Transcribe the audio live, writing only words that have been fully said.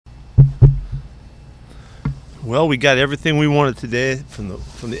Well, we got everything we wanted today from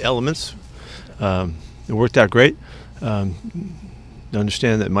the elements. It worked out great. I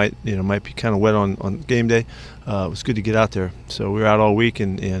understand that might be kind of wet on game day. It was good to get out there. So we were out all week,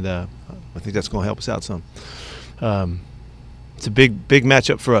 and I think that's going to help us out some. It's a big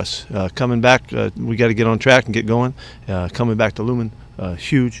matchup for us. Coming back, we got to get on track and get going. Coming back to Lumen,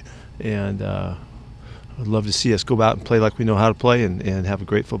 huge, and I'd love to see us go out and play like we know how to play and have a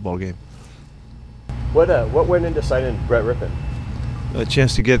great football game. What went into signing Brett Rippon? A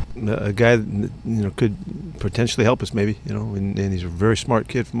chance to get a guy that could potentially help us, maybe, and he's a very smart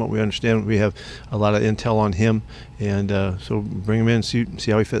kid from what we understand. We have a lot of intel on him, and so bring him in and see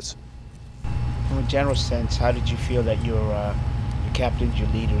how he fits. From a general sense, how did you feel that your captains, your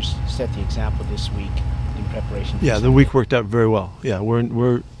leaders, set the example this week in preparation? Yeah, the week worked out very well. Yeah,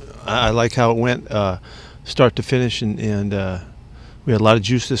 I like how it went, start to finish, and we had a lot of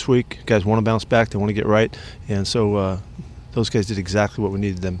juice this week. Guys want to bounce back, they want to get right, and so those guys did exactly what we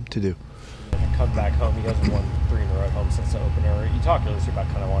needed them to do. Come back home, you guys have won 3 in a row at home since the opener. You talked earlier about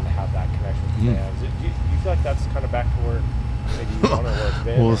kind of wanting to have that connection with the fans. Do you feel like that's kind of back to where maybe you want it, where it's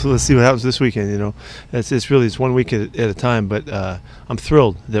been? Well, so let's see what happens this weekend. It's 1 week at a time, but I'm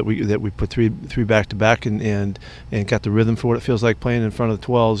thrilled that we put three back to back and got the rhythm for what it feels like playing in front of the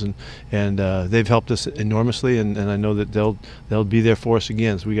 12s, and they've helped us enormously, and I know that they'll be there for us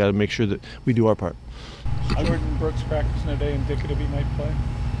again. So we got to make sure that we do our part. Jordan Brooks practicing today, indicative he might play?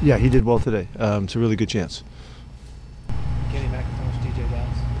 Yeah, he did well today. It's a really good chance. Kenny McIntosh, DJ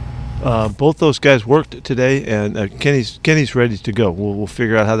Dallas. Both those guys worked today, and Kenny's ready to go. We'll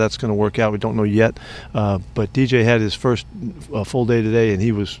figure out how that's going to work out. We don't know yet, but DJ had his first full day today, and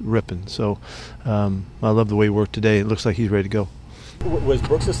he was ripping. So I love the way he worked today. It looks like he's ready to go. Was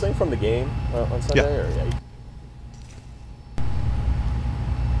Brooks' thing from the game on Sunday?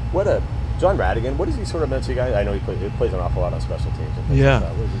 Yeah. John Radigan, what does he sort of mean to you guys? I know he plays an awful lot on special teams. And yeah. Like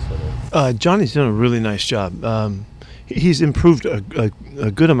that. What is he sort of? Johnny's done a really nice job. He's improved a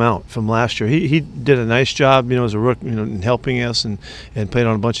good amount from last year. He did a nice job, as a rookie, in helping us and played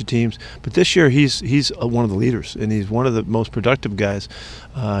on a bunch of teams. But this year he's one of the leaders, and he's one of the most productive guys.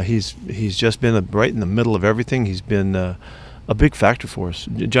 He's just been right in the middle of everything. He's been a big factor for us.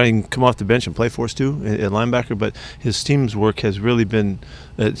 Johnny can come off the bench and play for us too at linebacker, but his team's work has really been,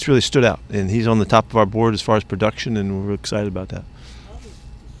 it's really stood out, and he's on the top of our board as far as production, and we're excited about that.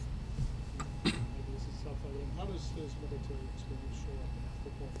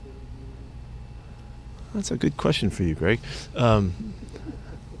 That's a good question for you, Greg. What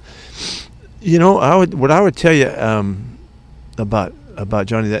I would tell you about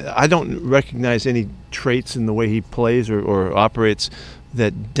Johnny, that I don't recognize any traits in the way he plays or operates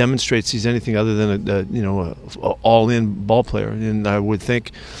that demonstrates he's anything other than a all-in ball player. And I would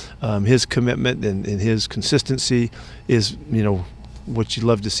think his commitment and his consistency is what you'd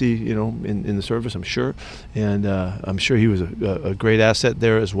love to see in the service, I'm sure, and I'm sure he was a great asset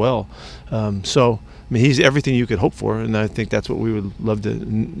there as well. So I mean, he's everything you could hope for, and I think that's what we would love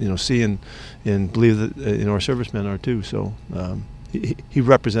to see and believe that our servicemen are too. So he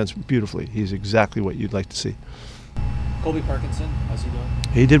represents beautifully. He's exactly what you'd like to see. Colby Parkinson, how's he doing?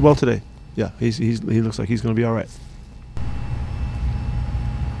 He did well today. Yeah, he looks like he's going to be all right.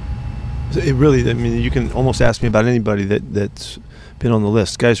 It really, I mean, you can almost ask me about anybody that's been on the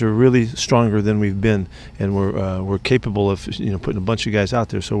list. Guys are really stronger than we've been, and we're capable of putting a bunch of guys out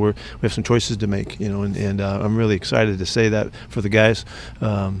there. So we have some choices to make, and I'm really excited to say that for the guys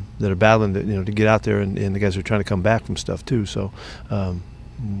that are battling to get out there, and the guys are trying to come back from stuff too. So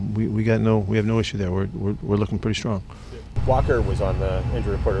we have no issue there. We're looking pretty strong. Walker was on the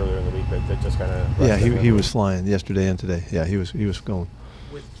injury report earlier in the week, but that just kind of he was flying yesterday and today. Yeah, he was going.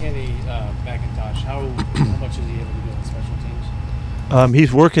 With Kenny McIntosh, how much is he able to do on special teams?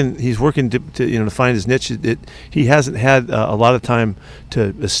 He's working to find his niche. He hasn't had a lot of time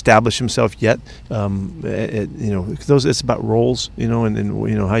to establish himself yet. It's about roles,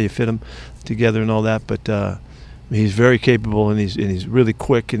 and how you fit them together and all that. But he's very capable, and he's really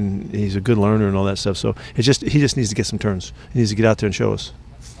quick, and he's a good learner and all that stuff. So he just needs to get some turns. He needs to get out there and show us.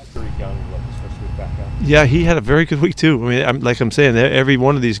 Tariq Young, his first week back out. Yeah, he had a very good week too. I mean, like I'm saying, every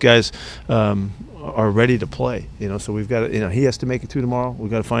one of these guys are ready to play. So we've got to, he has to make it through tomorrow.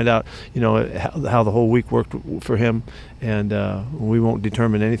 We've got to find out, how the whole week worked for him, and we won't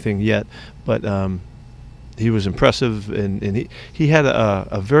determine anything yet. But he was impressive, and he had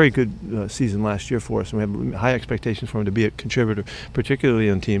a very good season last year for us, and we have high expectations for him to be a contributor, particularly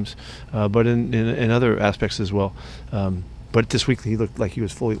on teams, but in other aspects as well. But this week he looked like he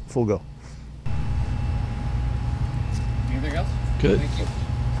was full go. Anything else? Good. Thank you.